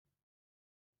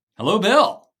Hello,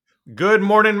 Bill. Good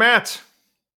morning, Matt.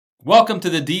 Welcome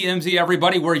to the DMZ,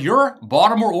 everybody, where your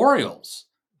Baltimore Orioles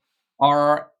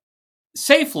are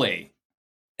safely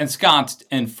ensconced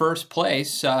in first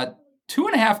place.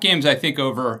 2.5 games, I think,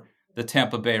 over the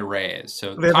Tampa Bay Rays.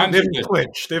 So They times are haven't good.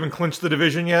 clinched. They haven't clinched the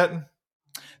division yet.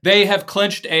 They have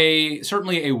clinched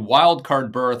certainly a wild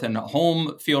card berth and a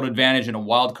home field advantage in a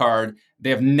wild card. They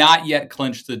have not yet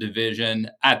clinched the division.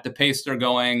 At the pace they're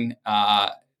going,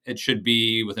 it should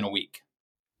be within a week.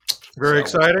 Very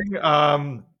exciting.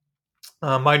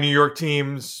 My New York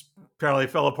teams apparently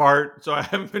fell apart, so I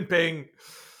haven't been paying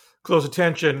close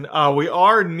attention. We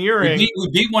are nearing. We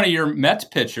beat one of your Mets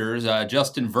pitchers,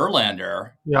 Justin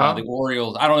Verlander. Yeah. The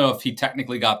Orioles. I don't know if he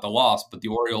technically got the loss, but the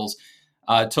Orioles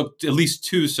took at least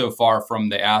 2 so far from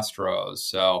the Astros.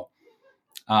 So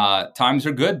times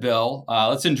are good, Bill.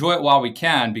 Let's enjoy it while we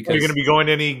can. Because are you going to be going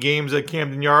to any games at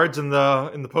Camden Yards in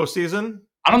the postseason?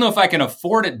 I don't know if I can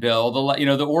afford it, Bill.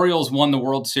 The Orioles won the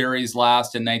World Series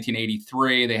last in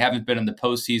 1983. They haven't been in the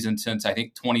postseason since, I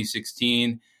think,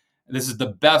 2016. This is the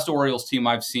best Orioles team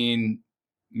I've seen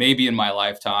maybe in my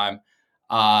lifetime.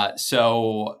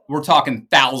 So we're talking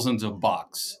thousands of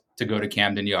bucks to go to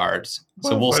Camden Yards.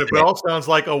 So we'll see. It all sounds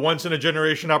like a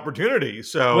once-in-a-generation opportunity.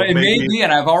 So it may be,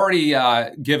 and I've already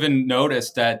given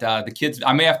notice that the kids –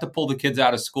 I may have to pull the kids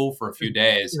out of school for a few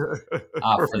days.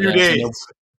 For a few days.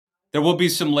 There will be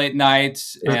some late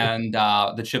nights, and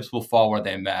the chips will fall where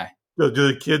they may. Do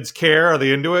the kids care? Are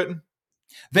they into it?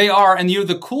 They are. And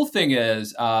the cool thing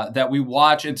is that we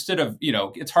watch instead of,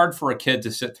 it's hard for a kid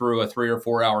to sit through a 3 or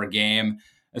 4 hour game,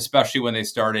 especially when they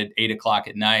start at 8 o'clock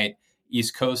at night,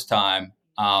 East Coast time,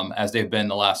 as they've been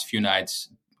the last few nights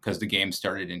because the game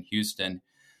started in Houston.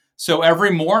 So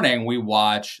every morning we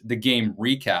watch the game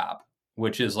recap,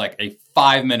 which is like a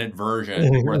 5-minute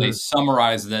version where they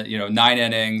summarize the, 9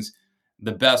 innings,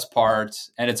 the best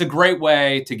parts. And it's a great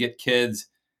way to get kids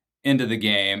into the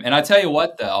game. And I tell you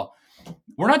what, though,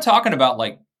 we're not talking about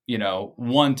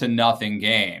 1-0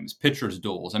 games, pitchers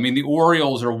duels. I mean, the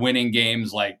Orioles are winning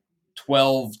games like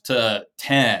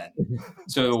 12-10.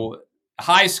 So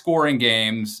high scoring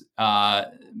games.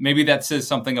 Maybe that says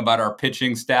something about our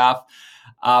pitching staff.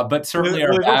 But certainly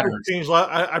our batters.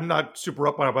 I'm not super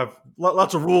up on it, but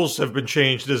lots of rules have been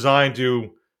changed designed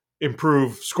to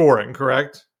improve scoring,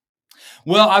 correct?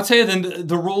 Well, I'll tell you then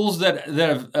the rules that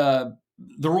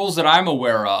I'm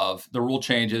aware of, the rule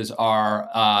changes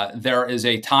are there is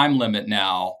a time limit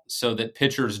now so that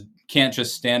pitchers can't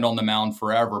just stand on the mound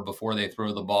forever before they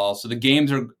throw the ball. So the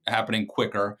games are happening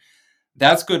quicker.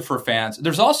 That's good for fans.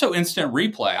 There's also instant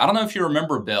replay. I don't know if you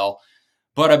remember, Bill,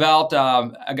 but about,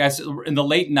 I guess, in the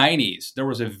late 90s, there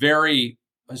was it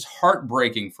was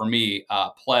heartbreaking for me,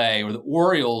 play where the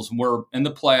Orioles were in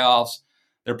the playoffs.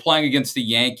 They're playing against the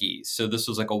Yankees. So this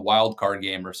was like a wild card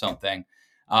game or something.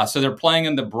 So they're playing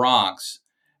in the Bronx.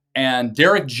 And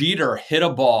Derek Jeter hit a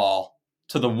ball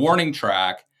to the warning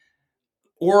track.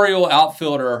 Oriole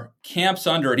outfielder camps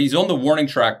under it. He's on the warning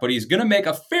track, but he's going to make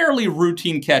a fairly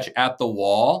routine catch at the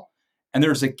wall. And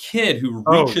there's a kid who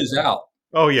reaches out.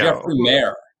 Oh, yeah. Jeffrey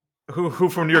Mayer. Who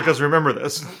from New York doesn't remember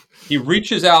this? He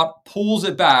reaches out, pulls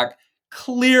it back.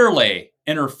 Clearly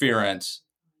interference.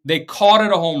 They caught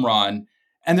it a home run.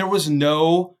 And there was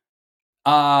no,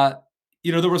 there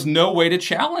was no way to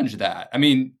challenge that. I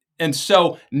mean, and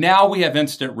so now we have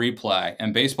instant replay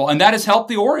in baseball. And that has helped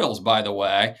the Orioles, by the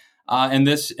way, in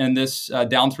this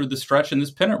down through the stretch in this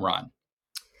pennant run.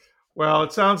 Well,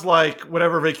 it sounds like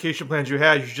whatever vacation plans you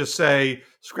had, you should just say,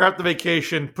 scrap the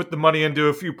vacation, put the money into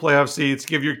a few playoff seats,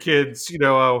 give your kids,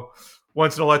 a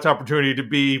once-in-a-lifetime opportunity to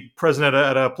be present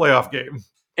at a playoff game.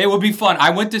 It would be fun. I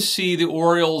went to see the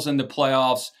Orioles in the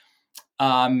playoffs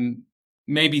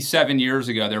maybe 7 years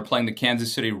ago. They were playing the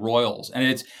Kansas City Royals. And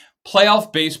it's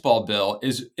playoff baseball, Bill,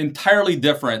 is entirely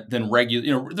different than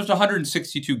regular. There's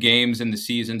 162 games in the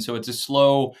season, so it's a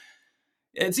slow...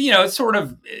 It's sort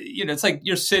of, it's like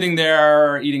you're sitting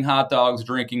there eating hot dogs,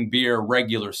 drinking beer,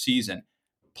 regular season.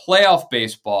 Playoff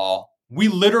baseball, we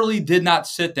literally did not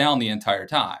sit down the entire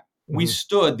time. Mm-hmm. We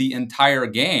stood the entire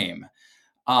game.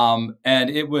 And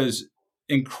it was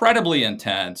incredibly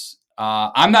intense.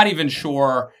 I'm not even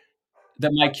sure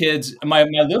that my kids, my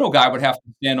little guy would have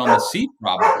to stand on the seat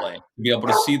probably to be able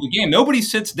to see the game. Nobody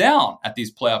sits down at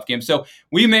these playoff games. So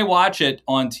we may watch it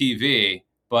on TV,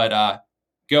 but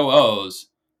go O's,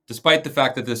 despite the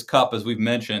fact that this cup, as we've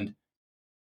mentioned,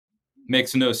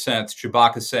 makes no sense.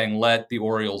 Chewbacca saying, let the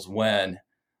Orioles win.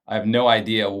 I have no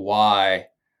idea why.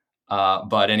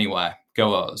 But anyway,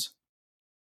 go O's.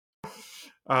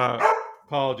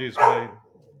 Apologies, my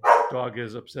dog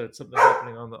is upset. Something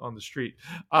happening on the street.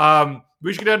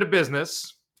 We should get down to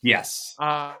business. Yes.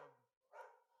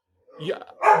 Yeah,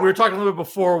 we were talking a little bit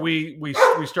before we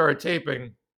started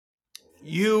taping.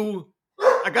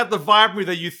 I got the vibe from you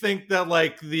that you think that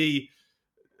like the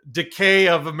decay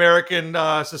of American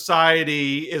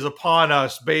society is upon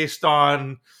us based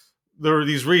on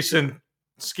these recent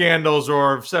scandals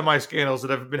or semi-scandals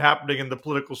that have been happening in the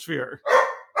political sphere.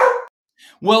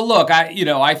 Well, look,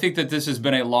 I think that this has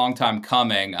been a long time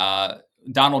coming.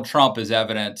 Donald Trump is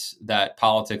evidence that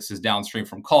politics is downstream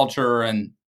from culture.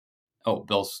 And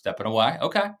Bill's stepping away.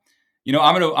 Okay,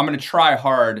 I'm gonna try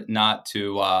hard not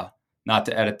to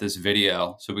edit this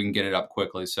video so we can get it up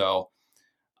quickly. So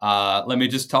let me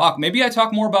just talk. Maybe I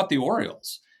talk more about the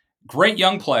Orioles. Great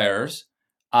young players.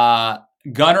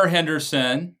 Gunnar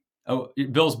Henderson. Oh,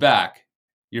 Bill's back.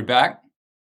 You're back?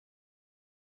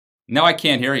 No, I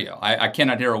can't hear you. I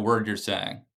cannot hear a word you're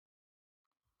saying.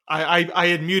 I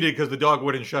had muted because the dog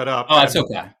wouldn't shut up. Oh, that's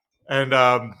okay. And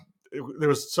there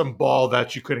was some ball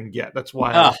that you couldn't get. That's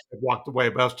why I walked away.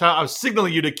 But I was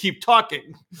signaling you to keep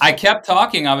talking. I kept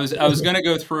talking. I was going to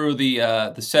go through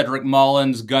the Cedric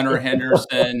Mullins, Gunnar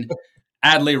Henderson,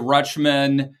 Adley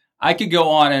Rutschman. I could go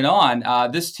on and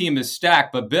on. This team is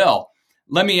stacked. But Bill,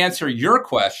 let me answer your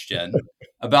question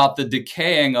about the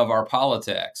decaying of our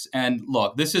politics. And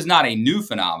look, this is not a new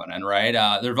phenomenon, right?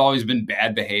 There have always been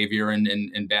bad behavior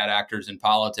and bad actors in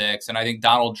politics. And I think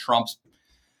Donald Trump's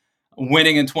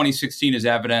winning in 2016 is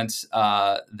evidence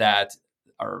that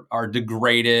our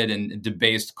degraded and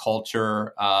debased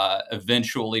culture,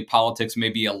 eventually politics may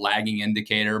be a lagging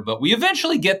indicator, but we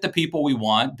eventually get the people we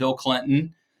want. Bill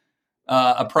Clinton,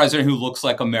 a president who looks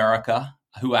like America,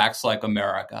 who acts like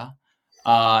America.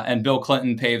 And Bill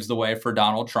Clinton paves the way for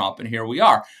Donald Trump, and here we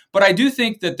are. But I do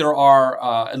think that there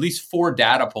are at least 4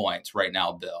 data points right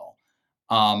now, Bill,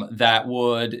 that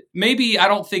would maybe,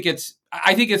 I think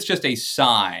it's just a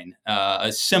sign,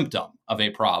 a symptom of a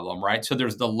problem, right? So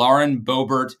there's the Lauren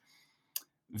Boebert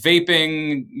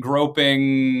vaping,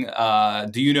 groping,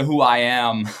 do you know who I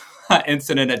am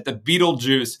incident at the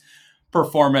Beetlejuice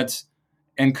performance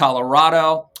in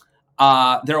Colorado.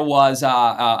 There was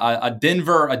a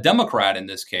Democrat in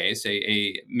this case,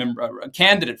 a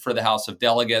candidate for the House of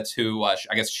Delegates who I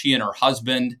guess she and her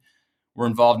husband were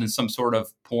involved in some sort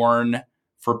of porn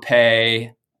for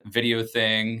pay video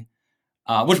thing,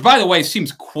 which, by the way,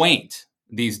 seems quaint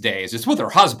these days. It's with her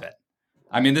husband.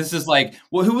 I mean, this is like,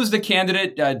 well, who was the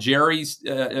candidate? Jerry's.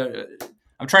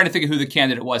 I'm trying to think of who the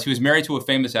candidate was. He was married to a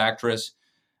famous actress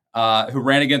who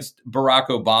ran against Barack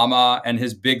Obama, and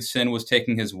his big sin was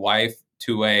taking his wife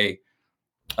to the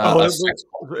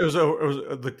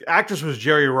actress was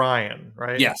Jerry Ryan,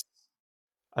 right? Yes.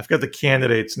 I forgot the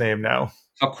candidate's name now.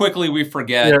 How quickly we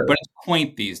forget, but it's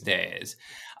quaint these days.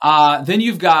 Then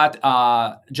you've got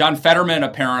John Fetterman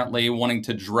apparently wanting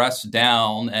to dress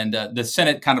down, and the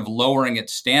Senate kind of lowering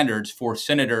its standards for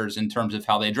senators in terms of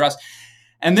how they dress.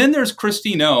 And then there's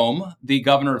Kristi Noem, the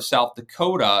governor of South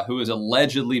Dakota, who has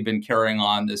allegedly been carrying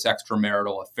on this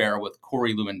extramarital affair with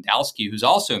Corey Lewandowski, who's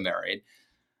also married.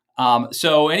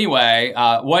 So anyway,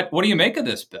 what do you make of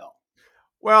this, Bill?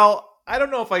 Well, I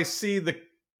don't know if I see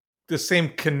the same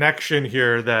connection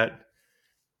here that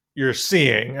you're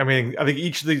seeing. I mean, I think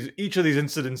each of these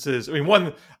incidences. I mean,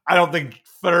 one, I don't think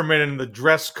Fetterman and the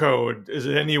dress code is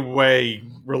in any way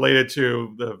related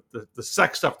to the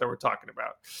sex stuff that we're talking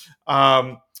about.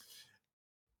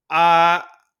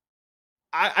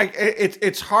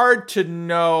 It's hard to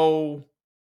know.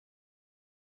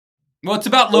 Well,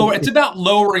 it's about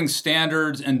lowering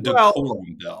standards and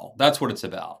decorum, Bill. That's what it's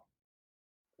about.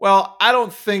 Well, I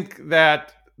don't think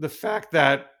that the fact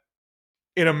that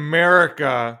in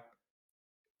America,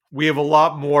 we have a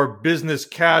lot more business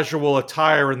casual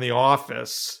attire in the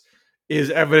office is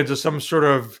evidence of some sort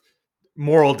of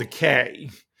moral decay.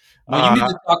 Well, you need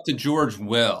to talk to George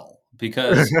Will,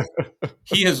 because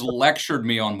he has lectured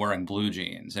me on wearing blue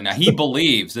jeans, and he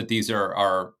believes that these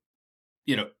are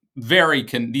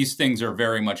these things are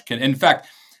very much. In fact,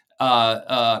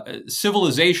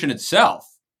 civilization itself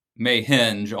may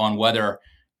hinge on whether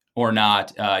or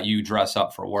not you dress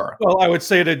up for work. Well, I would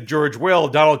say to George Will,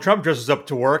 Donald Trump dresses up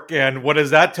to work, and what does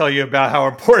that tell you about how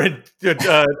important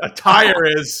attire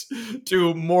is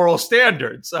to moral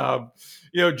standards?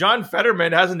 John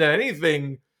Fetterman hasn't done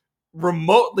anything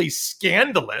remotely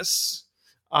scandalous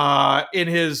in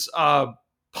his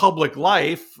public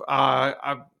life.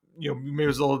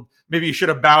 Maybe he should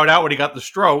have bowed out when he got the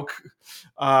stroke,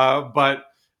 but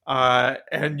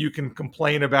you can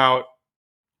complain about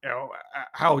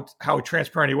how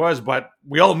transparent he was, but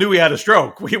we all knew he had a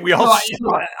stroke. We all.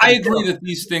 I agree that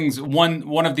these things,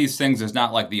 one of these things is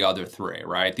not like the other three,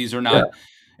 right? These are not. Yeah.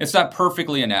 It's not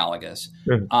perfectly analogous.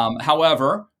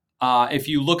 However, if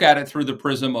you look at it through the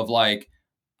prism of like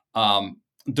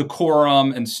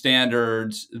decorum and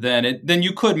standards, then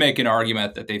you could make an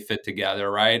argument that they fit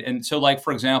together, right? And so, like,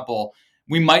 for example,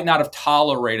 we might not have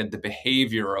tolerated the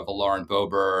behavior of a Lauren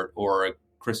Boebert or a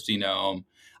Kristi Noem.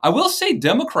 I will say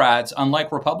Democrats,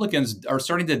 unlike Republicans, are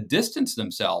starting to distance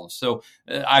themselves. So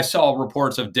I saw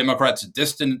reports of Democrats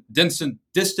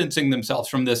distancing themselves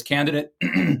from this candidate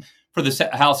for the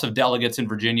House of Delegates in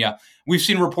Virginia. We've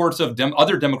seen reports of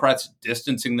other Democrats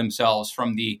distancing themselves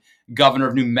from the governor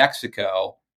of New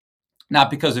Mexico,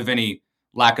 not because of any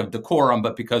lack of decorum,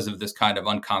 but because of this kind of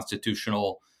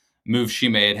unconstitutional move she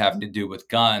made having to do with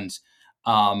guns.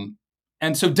 And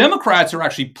so Democrats are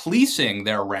actually policing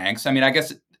their ranks. I mean, I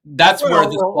guess that's where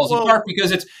this falls apart,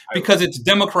 because it's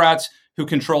Democrats who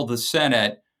control the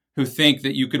Senate who think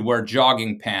that you could wear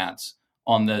jogging pants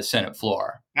on the Senate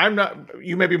floor.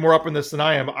 You may be more up in this than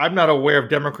I am. I'm not aware of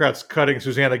Democrats cutting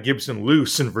Susanna Gibson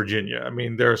loose in Virginia. I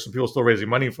mean, there are some people still raising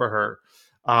money for her.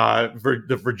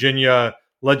 The Virginia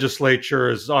legislature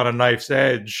is on a knife's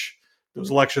edge. Those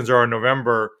elections are in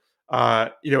November.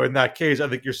 In that case, I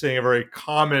think you're seeing a very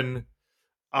common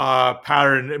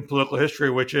pattern in political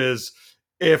history, which is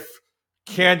if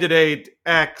candidate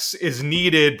X is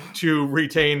needed to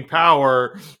retain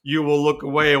power, you will look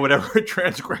away at whatever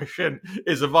transgression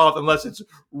is involved, unless it's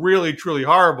really, truly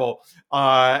horrible.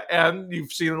 And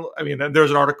you've seen, there's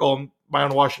an article in my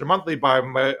own Washington Monthly by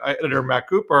my editor, Matt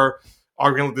Cooper,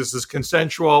 arguing that this is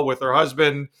consensual with her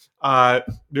husband.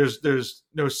 There's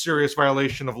no serious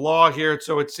violation of law here.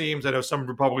 So it seems. I know some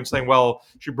Republicans saying, well,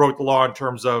 she broke the law in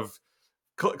terms of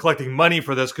collecting money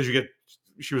for this because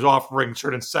she was offering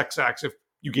certain sex acts if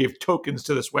you gave tokens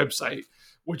to this website,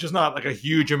 which is not like a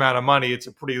huge amount of money. It's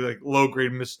a pretty like low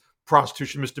grade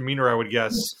prostitution misdemeanor, I would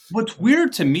guess. What's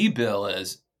weird to me, Bill,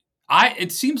 is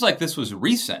it seems like this was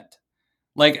recent,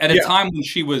 like at a time when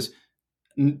she was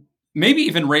maybe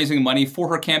even raising money for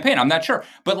her campaign. I'm not sure,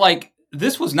 but like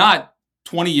this was not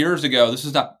 20 years ago. This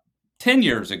is not 10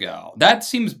 years ago. That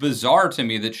seems bizarre to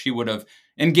me that she would have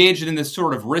engaged in this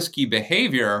sort of risky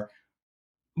behavior,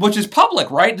 which is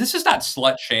public, right? This is not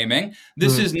slut shaming.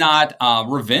 This is not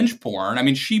revenge porn. I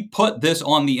mean, she put this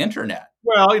on the internet.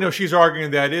 Well, she's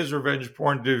arguing that it is revenge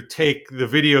porn to take the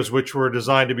videos which were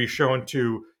designed to be shown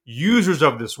to users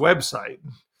of this website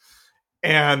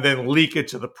and then leak it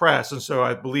to the press. And so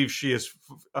I believe she is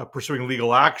pursuing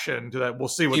legal action to that. We'll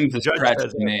see what the judge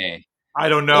says. To me. I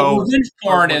don't know. Well, revenge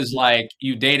porn is like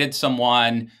you dated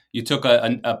someone, you took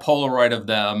a Polaroid of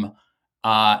them,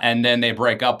 and then they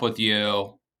break up with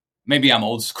you. Maybe I'm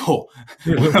old school.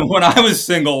 When I was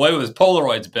single, it was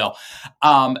Polaroids, Bill.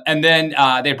 And then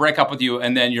they break up with you,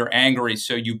 and then you're angry,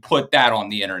 so you put that on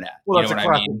the internet. Well, that's a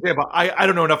classic. Yeah, but I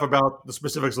don't know enough about the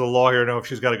specifics of the law here to know if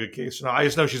she's got a good case or not. I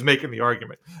just know she's making the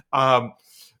argument.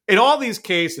 In all these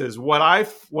cases, what I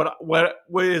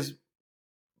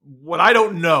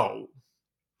don't know.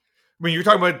 I mean, you're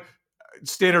talking about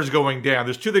standards going down.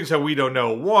 There's two things that we don't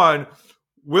know. One,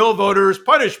 will voters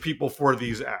punish people for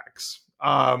these acts?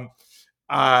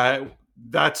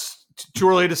 That's too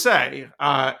early to say.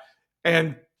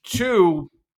 And two,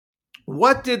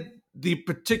 what did the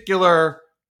particular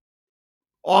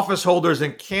office holders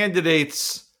and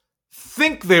candidates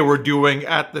think they were doing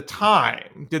at the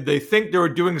time? Did they think they were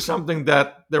doing something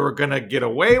that they were going to get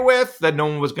away with, that no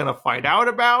one was going to find out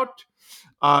about?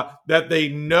 That they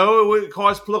know it would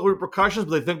cause political repercussions,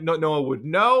 but they think no one would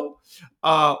know?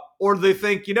 Or do they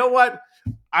think, you know what?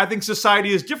 I think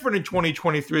society is different in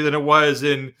 2023 than it was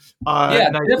in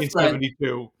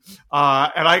 1972.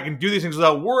 And I can do these things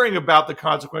without worrying about the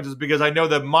consequences because I know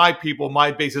that my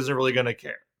base isn't really going to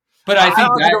care. But I think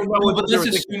but let's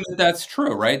assume that that's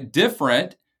true, right?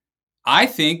 Different. I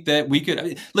think that we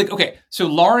could, so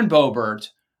Lauren Boebert,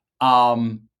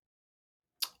 high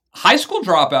school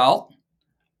dropout,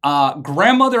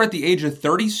 grandmother at the age of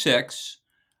 36,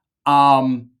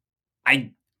 probably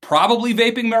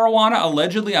vaping marijuana,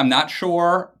 allegedly, I'm not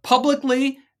sure,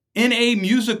 publicly in a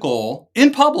musical,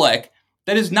 in public,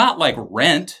 that is not like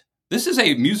Rent. This is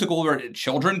a musical where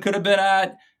children could have been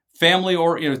at, family,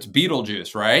 or, it's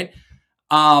Beetlejuice, right?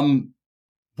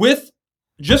 With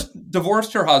just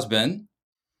divorced her husband,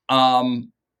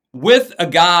 with a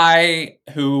guy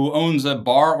who owns a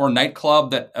bar or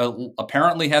nightclub that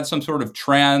apparently had some sort of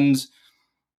trans,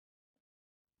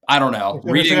 I don't know,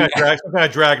 reading. Some kind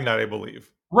of dragnet, I believe.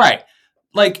 Right.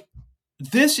 Like,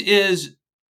 this is,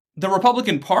 the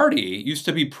Republican Party used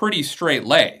to be pretty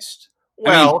straight-laced.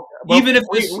 Well, even if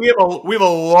we have a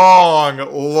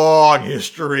long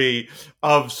history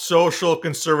of social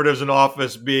conservatives in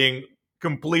office being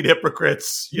complete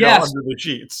hypocrites, under the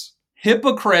sheets.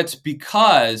 Hypocrites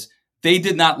because they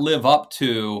did not live up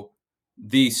to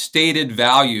the stated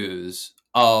values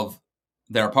of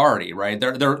their party, right?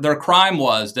 Their crime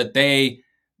was that they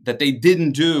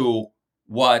didn't do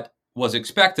what was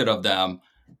expected of them.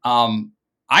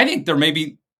 I think there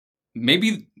maybe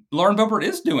Lauren Boebert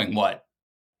is doing what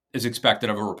is expected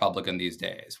of a Republican these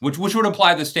days, which would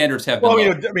imply the standards have been low.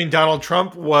 I mean, Donald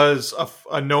Trump was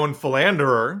a known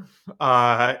philanderer,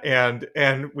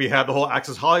 and we had the whole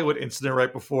Access Hollywood incident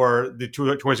right before the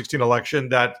 2016 election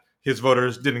that his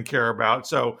voters didn't care about.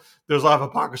 So there's a lot of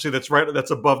hypocrisy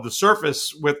that's above the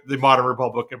surface with the modern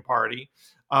Republican Party.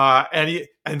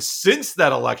 And since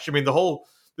that election, I mean,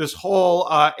 this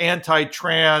whole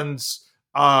anti-trans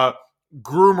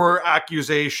groomer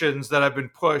accusations that have been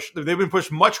pushed, they've been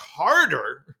pushed much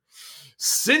harder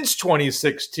since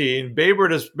 2016.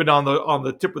 Boebert has been on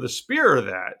the tip of the spear of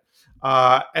that.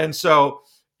 And so,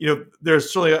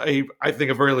 there's certainly I think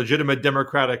a very legitimate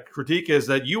Democratic critique is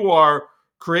that you are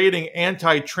creating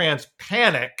anti-trans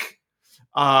panic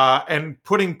and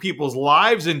putting people's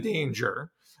lives in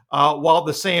danger, while at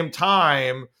the same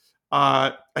time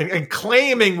and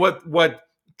claiming what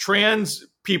trans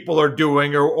people are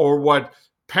doing or what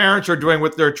parents are doing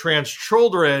with their trans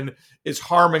children is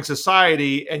harming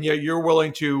society, and yet you're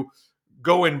willing to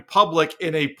go in public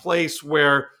in a place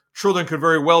where children could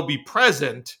very well be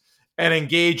present and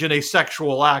engage in a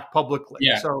sexual act publicly.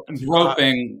 Yeah, so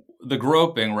the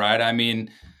groping, right? I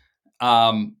mean,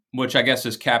 which I guess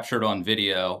is captured on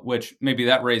video, which maybe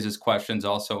that raises questions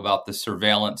also about the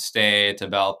surveillance state,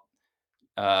 about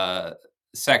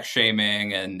sex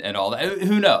shaming and all that.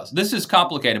 Who knows? This is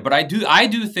complicated, but I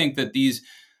do think that these,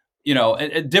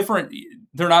 different.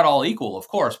 They're not all equal, of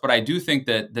course, but I do think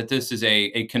that this is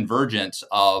a convergence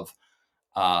of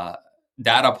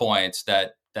data points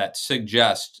that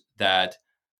suggest that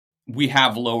we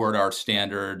have lowered our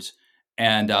standards.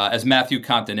 And as Matthew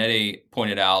Continetti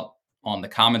pointed out on the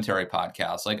Commentary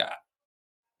podcast,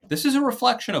 this is a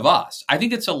reflection of us. I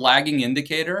think it's a lagging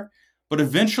indicator, but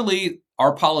eventually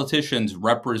our politicians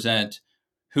represent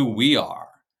who we are.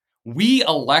 We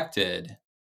elected,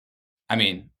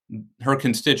 her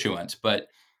constituents, but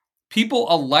people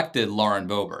elected Lauren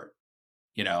Boebert,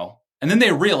 and then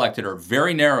they reelected her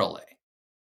very narrowly.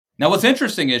 Now, what's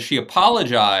interesting is she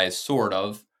apologized, sort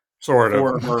of,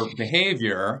 for her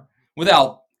behavior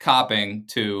without copping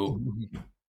to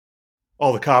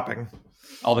all the copping.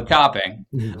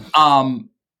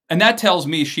 And that tells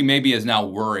me she maybe is now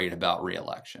worried about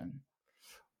reelection.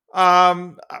 She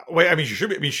should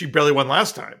be. I mean, she barely won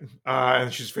last time,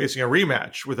 and she's facing a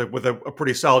rematch with a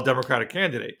pretty solid Democratic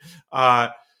candidate.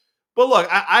 But look,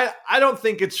 I don't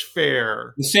think it's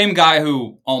fair. The same guy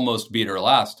who almost beat her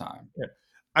last time. Yeah.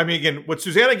 I mean, again, what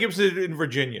Susanna Gibbs did in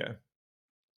Virginia,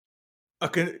 a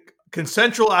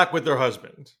consensual act with her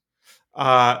husband,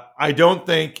 I don't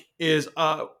think is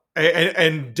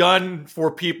and done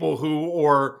for people who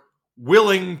are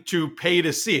willing to pay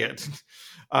to see it.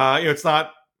 It's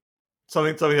not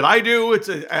something that I do.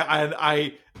 And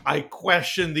I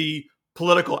question the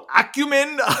political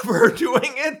acumen of her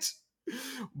doing it,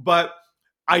 but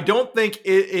I don't think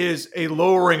it is a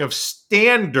lowering of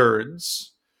standards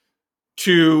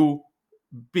to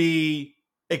be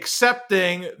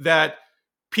accepting that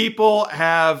people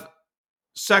have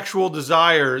sexual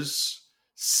desires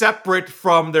separate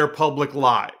from their public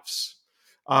lives.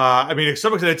 To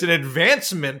some extent, it's an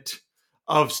advancement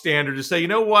of standard to say, you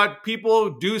know what,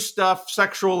 people do stuff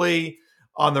sexually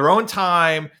on their own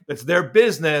time. That's their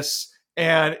business,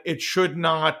 and it should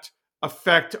not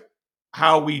affect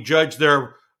how we judge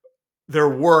their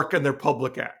work and their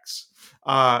public acts.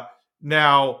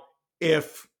 Now,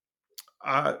 if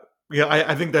I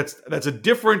think that's a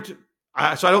different.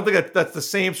 So I don't think that's the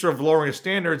same sort of lowering of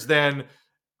standards than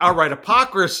outright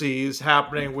hypocrisies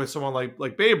happening with someone like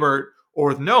Boebert or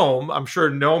with Noam. I'm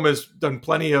sure Noam has done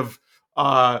plenty of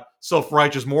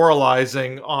self-righteous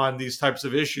moralizing on these types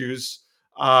of issues.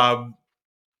 But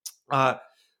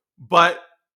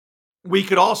we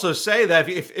could also say that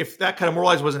if that kind of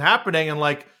moralizing wasn't happening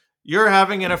and you're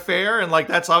having an affair and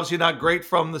that's obviously not great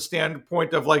from the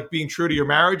standpoint of being true to your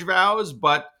marriage vows,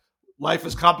 but life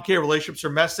is complicated, relationships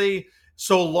are messy.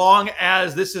 So long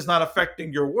as this is not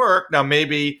affecting your work, now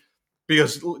maybe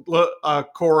because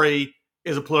Corey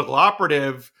is a political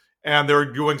operative and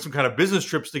they're doing some kind of business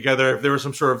trips together, if there was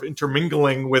some sort of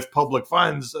intermingling with public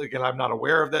funds, again, I'm not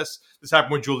aware of this. This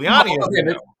happened with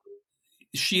Giuliani.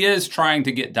 She is trying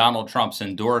to get Donald Trump's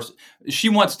endorsement. She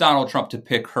wants Donald Trump to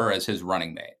pick her as his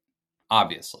running mate,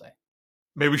 obviously.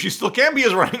 Maybe she still can be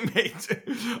his running mate.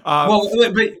 But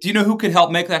do you know who could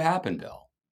help make that happen, Bill?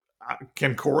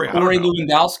 Can Corey? I Corey don't know.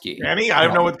 Lewandowski. Annie? I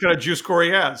don't know what kind of juice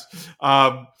Corey has.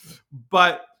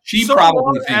 But She so probably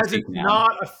long thinks as he it's can.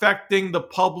 not affecting the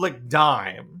public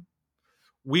dime,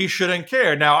 we shouldn't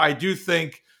care. Now, I do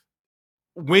think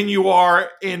when you are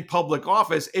in public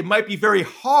office, it might be very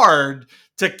hard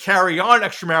to carry on an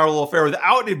extramarital affair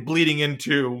without it bleeding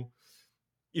into,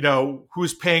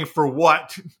 who's paying for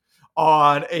what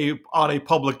on a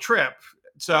public trip.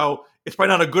 So it's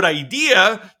probably not a good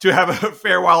idea to have an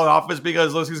affair while in office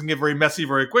because those things can get very messy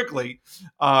very quickly.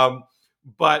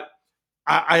 But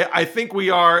I think we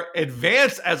are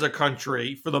advanced as a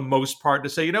country for the most part to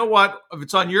say, you know what, if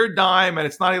it's on your dime and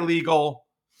it's not illegal,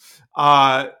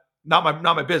 not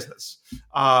my business.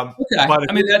 Okay, But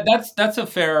I mean that's a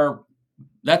fair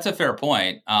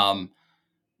point.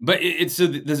 But it's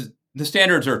the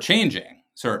standards are changing.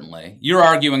 Certainly, you're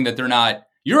arguing that they're not.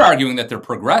 You're arguing that they're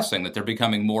progressing, that they're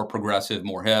becoming more progressive,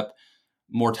 more hip,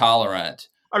 more tolerant.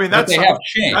 I mean, they have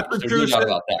changed. That's the There's no doubt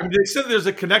about that. I mean, they said there's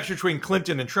a connection between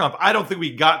Clinton and Trump. I don't think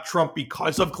we got Trump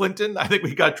because of Clinton. I think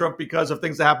we got Trump because of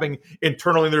things happening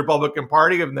internally in the Republican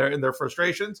Party and their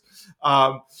frustrations.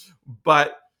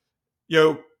 But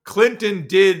Clinton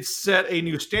did set a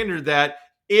new standard that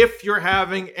if you're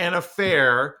having an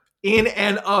affair in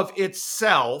and of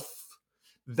itself,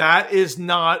 that is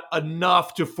not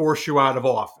enough to force you out of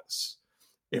office.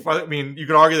 You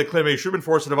could argue that Clinton should have been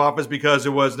forced out of office because it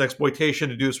was an exploitation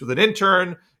to do this with an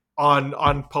intern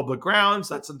on public grounds.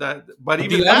 But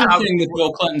even the other thing that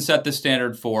Bill Clinton set the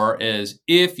standard for is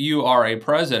if you are a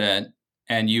president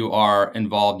and you are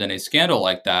involved in a scandal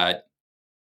like that,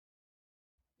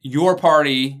 your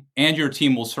party and your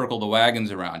team will circle the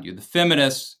wagons around you. The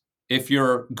feminists, if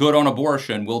you're good on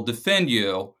abortion, will defend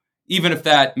you, even if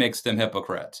that makes them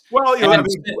hypocrites. Well, that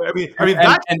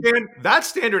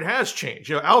standard has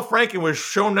changed. Al Franken was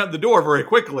shown at the door very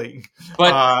quickly.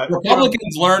 But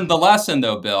Republicans learned the lesson,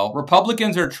 though, Bill.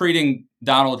 Republicans are treating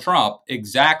Donald Trump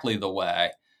exactly the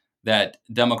way that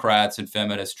Democrats and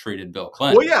feminists treated Bill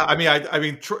Clinton. Well, yeah.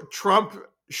 Trump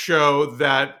showed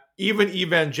that even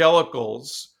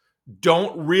evangelicals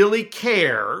don't really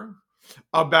care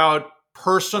about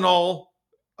personal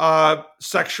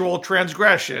sexual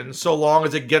transgression so long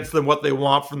as it gets them what they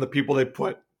want from the people they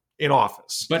put in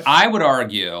office. But I would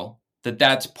argue that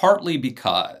that's partly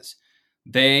because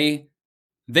they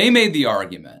made the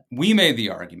argument, we made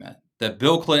the argument that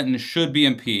Bill Clinton should be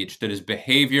impeached, that his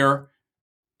behavior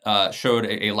showed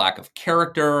a lack of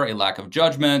character, a lack of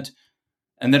judgment,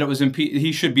 and that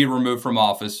he should be removed from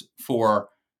office for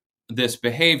this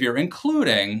behavior,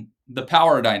 including the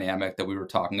power dynamic that we were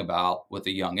talking about with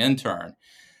the young intern.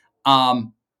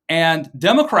 And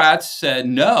Democrats said,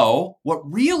 no, what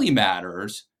really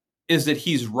matters is that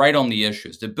he's right on the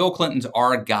issues, that Bill Clinton's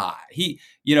our guy. He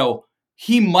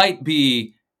might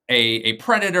be a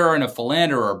predator and a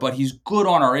philanderer, but he's good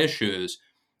on our issues.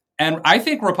 And I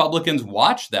think Republicans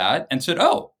watched that and said,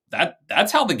 oh,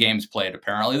 that's how the game's played,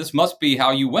 apparently. This must be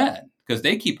how you win, because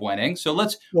they keep winning. So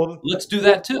let's do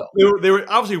that too. They were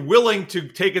obviously willing to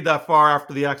take it that far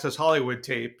after the Access Hollywood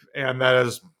tape, and that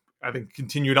has, I think,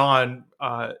 continued on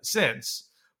since.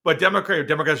 But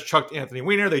Democrats chucked Anthony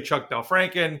Weiner, they chucked Al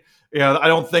Franken. I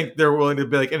don't think they're willing to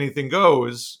be like anything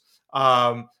goes.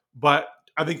 But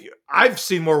I think I've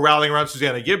seen more rallying around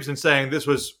Susanna Gibson saying this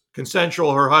was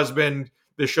consensual. Her husband,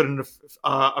 this shouldn't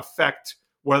affect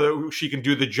whether she can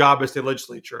do the job as the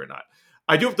legislature or not.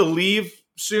 I do have to leave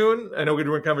soon. I know we're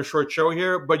doing kind of a short show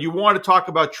here, but you want to talk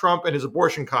about Trump and his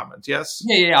abortion comments, yes?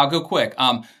 Yeah, I'll go quick.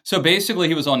 So basically,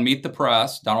 he was on Meet the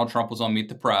Press. Donald Trump was on Meet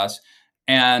the Press,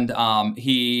 and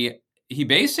he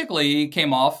basically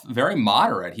came off very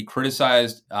moderate. He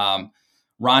criticized Ron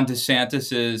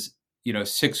DeSantis's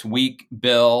 6-week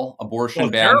bill,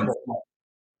 abortion ban,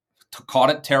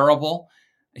 called it terrible.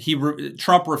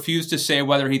 Trump refused to say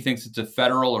whether he thinks it's a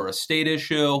federal or a state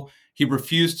issue. He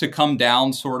refused to come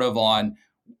down sort of on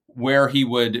where he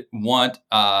would want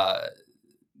the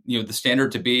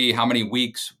standard to be, how many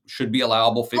weeks should be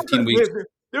allowable, 15 weeks.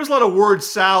 There's a lot of word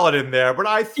salad in there, but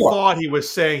I thought he was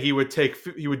saying he would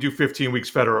do 15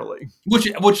 weeks federally.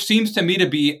 Which seems to me to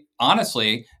be,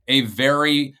 honestly, a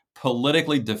very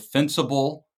politically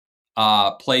defensible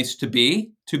place to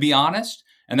be honest.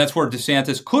 And that's where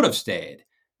DeSantis could have stayed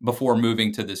before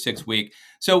moving to the 6-week.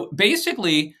 So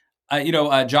basically,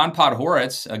 John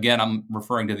Podhoretz, again, I'm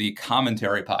referring to the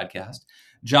commentary podcast.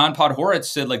 John Podhoretz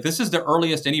said, this is the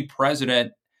earliest any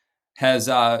president has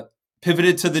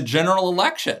pivoted to the general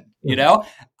election.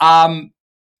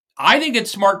 I think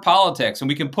it's smart politics, and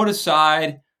we can put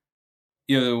aside,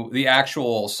 the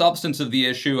actual substance of the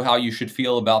issue, how you should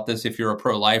feel about this if you're a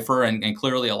pro-lifer, and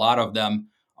clearly a lot of them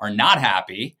are not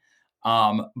happy.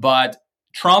 But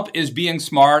Trump is being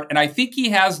smart, and I think he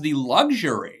has the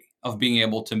luxury of being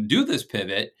able to do this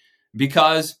pivot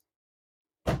because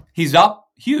he's up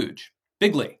huge,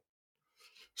 bigly.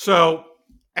 So,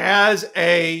 as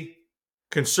a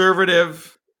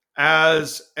conservative,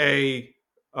 as a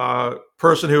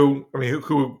person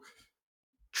who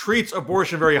treats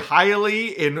abortion very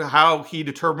highly in how he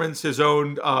determines his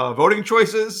own voting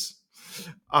choices,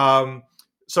 someone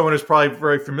who's probably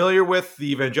very familiar with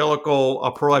the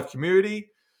evangelical pro-life community,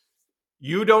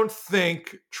 you don't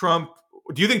think Trump?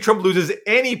 Do you think Trump loses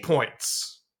any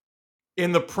points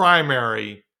in the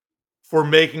primary for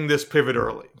making this pivot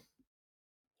early?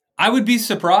 I would be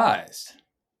surprised.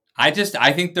 I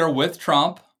think they're with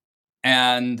Trump,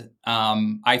 and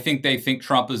I think they think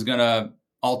Trump is going to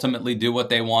ultimately do what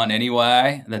they want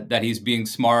anyway, that he's being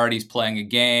smart, he's playing a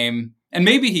game. And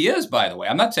maybe he is, by the way.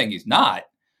 I'm not saying he's not.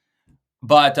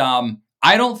 But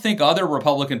I don't think other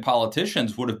Republican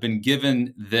politicians would have been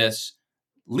given this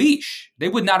leash. They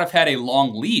would not have had a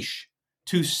long leash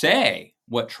to say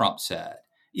what Trump said,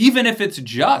 even if it's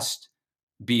just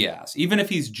BS, even if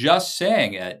he's just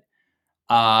saying it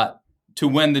to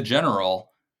win the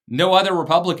general. No other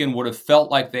Republican would have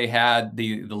felt like they had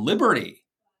the liberty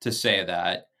to say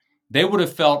that. They would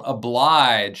have felt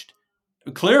obliged,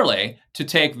 clearly, to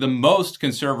take the most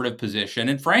conservative position.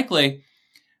 And frankly,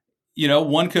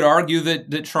 one could argue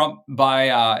that Trump,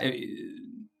 by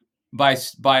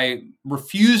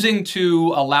refusing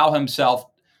to allow himself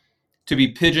to be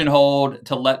pigeonholed,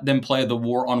 to let them play the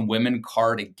war on women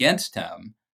card against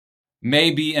him,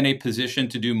 may be in a position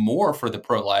to do more for the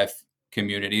pro-life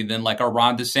community than like a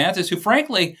Ron DeSantis, who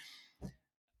frankly,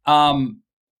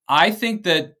 I think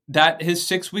that his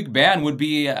 6-week ban would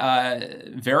be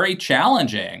very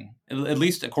challenging, at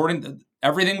least according to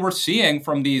everything we're seeing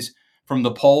from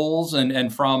the polls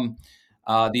and from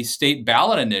these state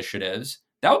ballot initiatives.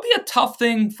 That would be a tough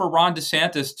thing for Ron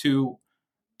DeSantis to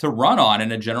run on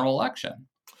in a general election.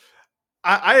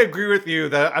 I agree with you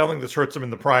that I don't think this hurts him in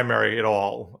the primary at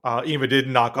all. Even did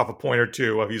knock off a point or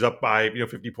two. He's up by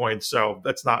 50 points, so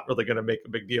that's not really going to make a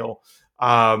big deal.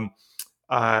 If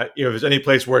there's any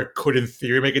place where it could, in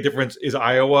theory, make a difference, is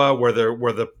Iowa, where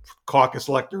the caucus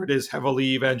electorate is heavily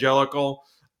evangelical.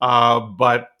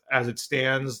 But as it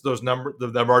stands,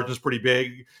 the margin's pretty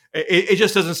big. It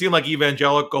just doesn't seem like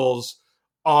evangelicals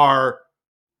are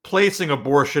placing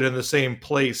abortion in the same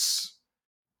place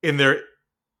in their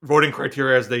voting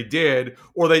criteria as they did,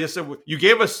 or they just said, you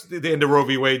gave us the end of Roe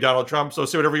v. Wade, Donald Trump, so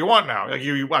say whatever you want now. Like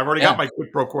I've already got my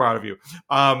quid pro quo out of you.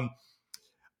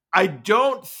 I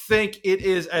don't think it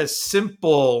is as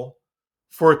simple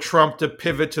for Trump to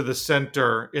pivot to the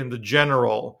center in the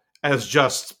general as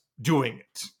just doing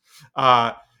it.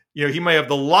 He may have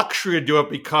the luxury to do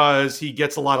it because he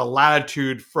gets a lot of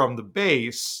latitude from the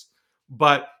base,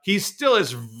 but he still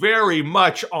is very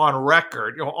much on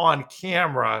record, on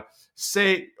camera,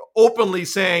 openly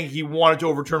saying he wanted to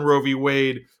overturn Roe v.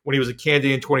 Wade when he was a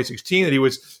candidate in 2016, that he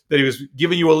was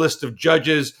giving you a list of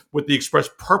judges with the express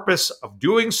purpose of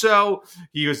doing so.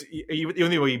 Even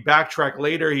though he backtracked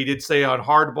later, he did say on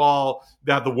Hardball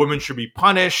that the woman should be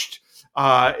punished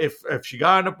if she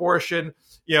got an abortion.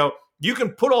 You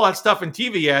can put all that stuff in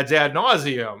TV ads ad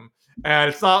nauseum.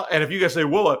 And it's not. And if you guys say,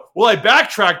 "Well, I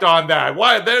backtracked on that,"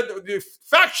 why?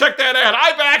 Fact check that ad.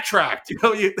 I backtracked.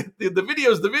 The video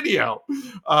is the video.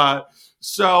 But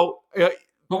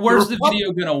where's the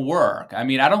video going to work? I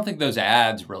mean, I don't think those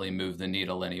ads really move the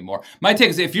needle anymore. My take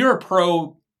is, if you're a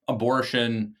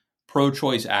pro-abortion,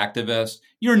 pro-choice activist,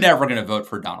 you're never going to vote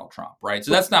for Donald Trump, right?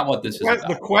 So that's not what this is about.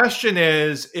 The question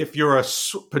is, if you're a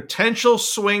potential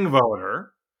swing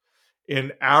voter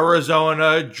in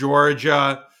Arizona,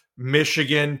 Georgia,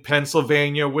 Michigan,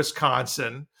 Pennsylvania,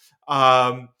 Wisconsin.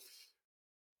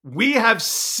 We have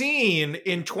seen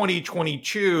in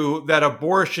 2022 that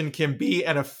abortion can be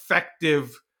an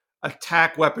effective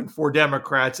attack weapon for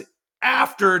Democrats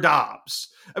after Dobbs.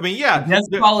 I mean, yeah.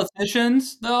 Against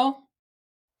politicians, though?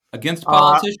 Against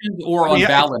politicians or on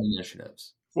ballot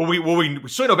initiatives? Well, we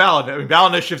still know ballot. I mean,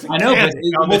 ballot initiatives. I know,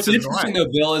 but what's interesting, though,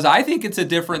 Bill, is I think it's a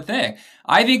different thing.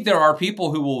 I think there are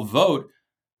people who will vote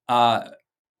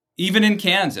even in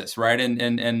Kansas, right,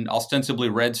 and ostensibly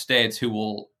red states, who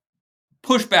will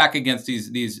push back against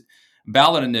these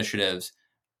ballot initiatives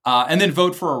and then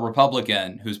vote for a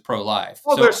Republican who's pro-life.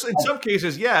 Well, there's in some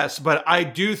cases, yes, but I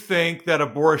do think that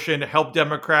abortion helped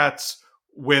Democrats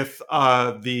with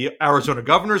the Arizona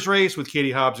governor's race with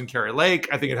Katie Hobbs and Kari Lake.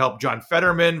 I think it helped John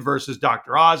Fetterman versus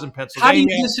Dr. Oz in Pennsylvania. How do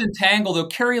you disentangle, though?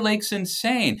 Kari Lake's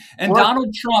insane. And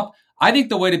Donald Trump, I think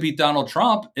the way to beat Donald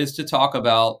Trump is to talk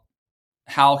about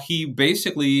how he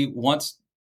basically wants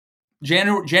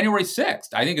January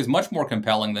 6th, I think, is much more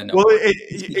compelling than Well, November.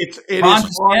 it Ron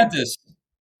is hard. DeSantis.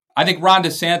 I think Ron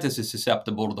DeSantis is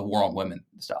susceptible to the war on women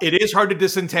stuff. It is hard to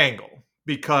disentangle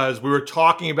because we were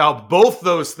talking about both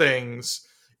those things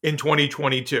in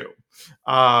 2022.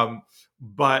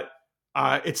 But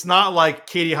it's not like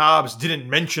Katie Hobbs didn't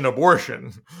mention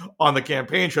abortion on the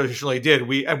campaign trail. She certainly did.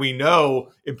 We know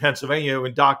in Pennsylvania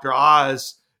when Dr.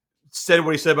 Oz said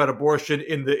what he said about abortion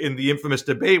in the infamous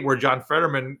debate where John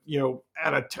Fetterman,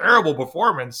 had a terrible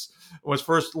performance, was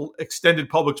first extended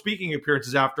public speaking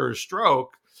appearances after his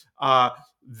stroke.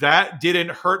 That didn't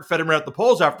hurt Fetterman at the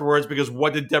polls afterwards, because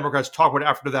what did Democrats talk about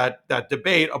after that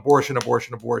debate? Abortion. So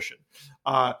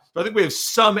I think we have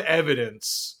some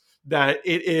evidence that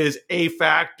it is a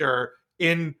factor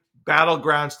in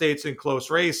battleground states and close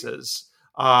races.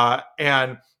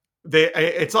 And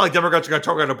it's not like Democrats are going to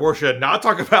talk about abortion and not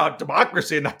talk about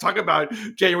democracy and not talk about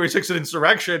January 6th and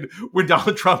insurrection when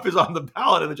Donald Trump is on the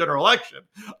ballot in the general election.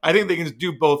 I think they can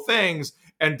do both things,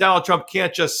 and Donald Trump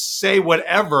can't just say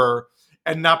whatever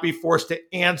and not be forced to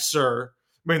answer.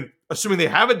 I mean, assuming they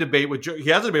have a debate with he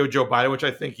has a debate with Joe Biden, which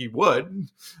I think he would.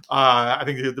 I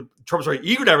think Trump's very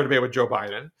eager to have a debate with Joe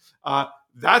Biden.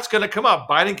 That's going to come up.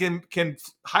 Biden can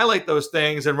highlight those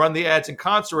things and run the ads in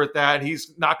concert with that. And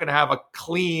he's not going to have a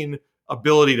clean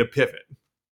ability to pivot.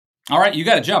 All right, you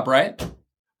got to jump, right?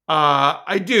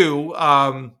 I do.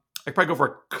 I could probably go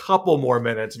for a couple more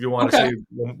minutes if you want to say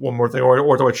one more thing,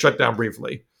 or to shut down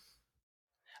briefly.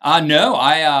 No,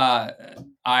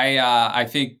 I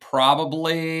think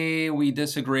probably we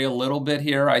disagree a little bit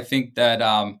here. I think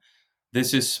that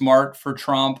this is smart for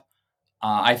Trump.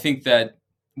 I think that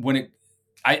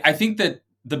I think that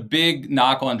the big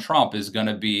knock on Trump is going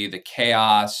to be the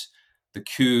chaos, the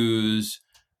coups,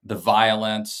 the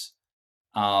violence.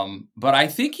 But I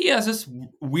think he has this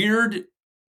weird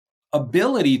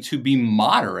ability to be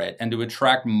moderate and to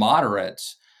attract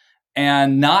moderates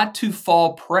and not to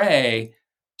fall prey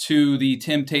to the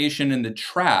temptation and the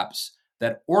traps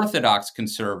that orthodox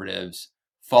conservatives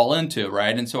fall into,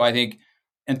 right? And so I think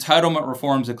entitlement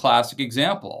reform is a classic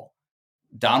example.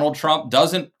 Donald Trump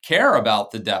doesn't care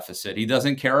about the deficit. He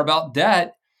doesn't care about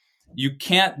debt. You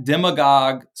can't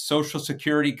demagogue Social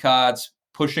Security cuts,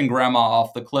 pushing grandma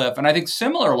off the cliff. And I think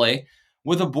similarly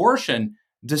with abortion,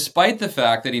 despite the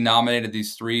fact that he nominated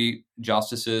these 3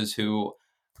 justices who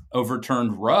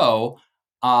overturned Roe,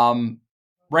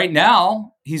 right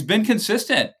now he's been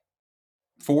consistent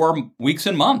for weeks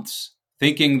and months,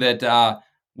 thinking that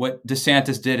what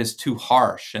DeSantis did is too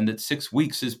harsh and that 6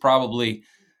 weeks is probably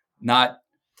not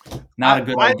a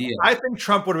good idea. I think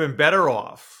Trump would have been better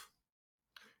off.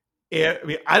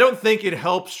 I don't think it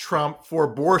helps Trump for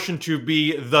abortion to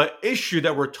be the issue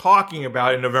that we're talking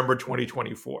about in November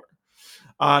 2024.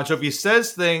 So if he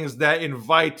says things that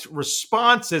invite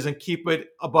responses and keep it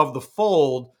above the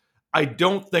fold, I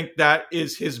don't think that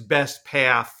is his best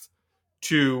path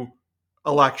to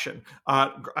election.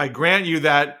 I grant you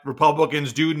that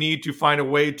Republicans do need to find a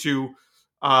way to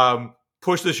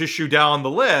push this issue down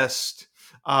the list,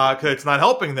 because it's not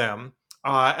helping them.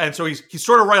 And so he's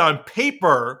sort of right on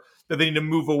paper that they need to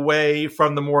move away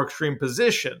from the more extreme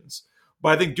positions.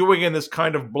 But I think doing it in this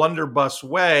kind of blunderbuss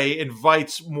way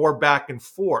invites more back and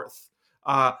forth.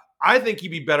 I think he'd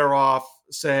be better off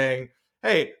saying,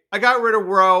 hey, I got rid of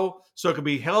Roe, so it could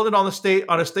be held on a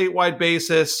statewide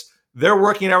basis. They're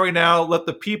working it out right now. Let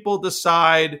the people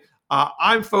decide.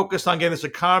 I'm focused on getting this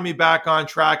economy back on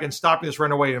track and stopping this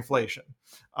runaway inflation.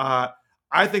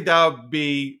 I think that would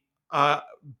be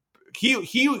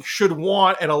he should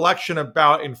want an election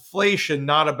about inflation,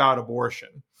 not about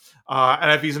abortion.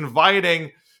 And if he's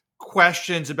inviting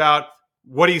questions about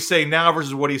what he's saying now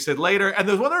versus what he said later, and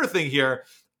there's one other thing here.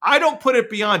 I don't put it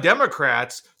beyond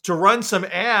Democrats to run some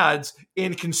ads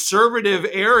in conservative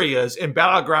areas in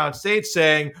battleground states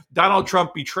saying Donald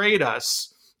Trump betrayed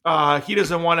us. He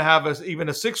doesn't want to have even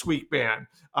a 6-week ban.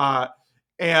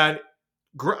 And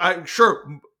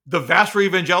sure, the vast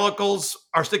evangelicals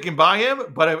are sticking by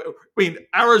him, but I mean,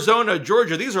 Arizona,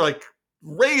 Georgia, these are like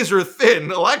razor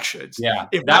thin elections. Yeah,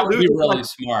 if that would be really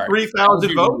smart.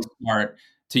 3,000 votes. Really smart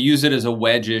to use it as a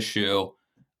wedge issue,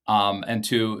 and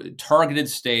to targeted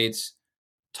states,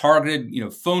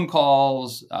 targeted phone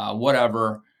calls,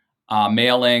 whatever,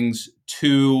 mailings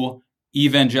to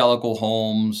evangelical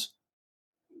homes,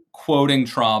 quoting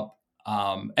Trump,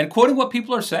 and quoting what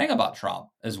people are saying about Trump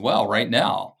as well right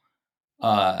now.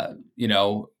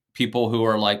 People who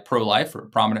are like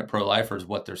prominent pro-lifers,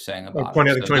 what they're saying about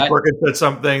him. Tony Perkins said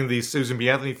something. The Susan B.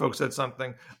 Anthony folks said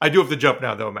something. I do have to jump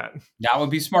now, though, Matt. That would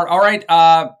be smart. All right.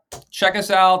 Check us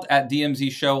out at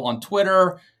DMZ Show on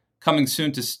Twitter. Coming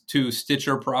soon to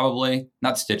Stitcher, probably.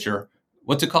 Not Stitcher.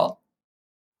 What's it called?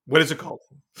 What is it called?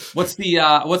 What's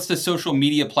the social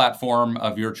media platform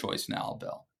of your choice now,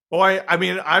 Bill? Boy, I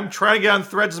mean, I'm trying to get on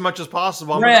Threads as much as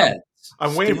possible. Threads.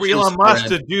 I'm waiting for Elon Musk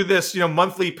to do this,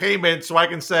 monthly payment so I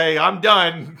can say I'm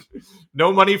done.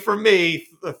 No money for me.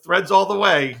 The Threads all the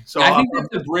way. So I think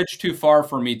that's a bridge too far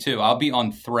for me too. I'll be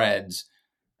on Threads.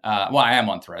 Well, I am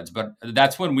on Threads, but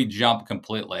that's when we jump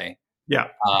completely. Yeah.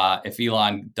 If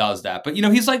Elon does that, but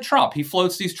he's like Trump. He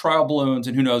floats these trial balloons,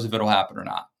 and who knows if it'll happen or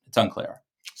not. It's unclear.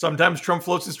 Sometimes Trump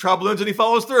floats his trial balloons and he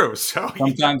follows through. So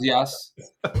sometimes, yes.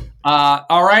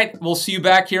 All right, we'll see you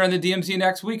back here on the DMZ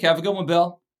next week. Have a good one,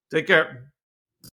 Bill. Take care.